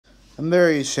I'm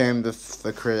very ashamed of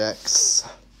the critics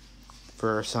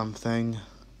for something.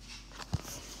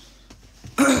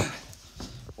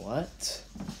 What?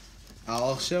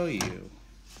 I'll show you.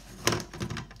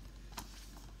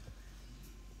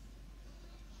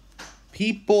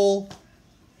 People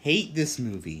hate this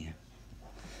movie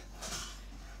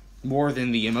more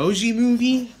than the Emoji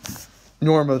Movie,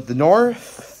 Norm of the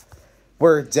North,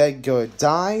 Where Dead Go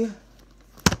Die,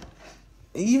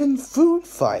 even Food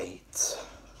Fight.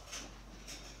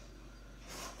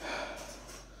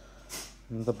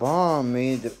 The bomb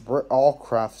made Britt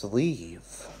Allcraft leave.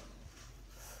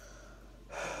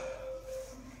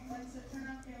 Turn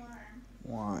off the alarm.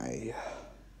 Why?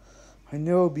 I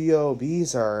know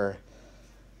BOBs are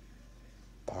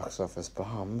box office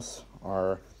bombs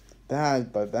are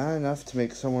bad, but bad enough to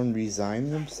make someone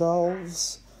resign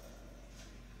themselves?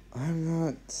 I'm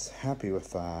not happy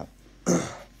with that.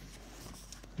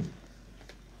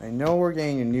 I know we're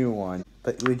getting a new one,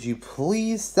 but would you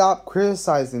please stop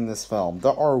criticizing this film?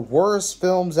 There are worse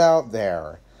films out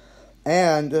there,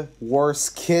 and worse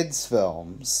kids'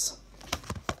 films.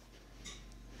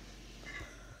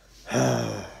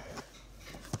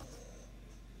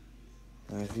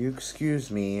 If you excuse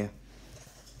me,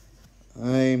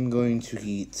 I'm going to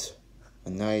eat a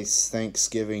nice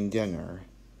Thanksgiving dinner,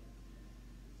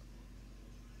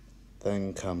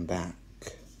 then come back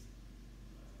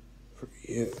for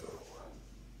you.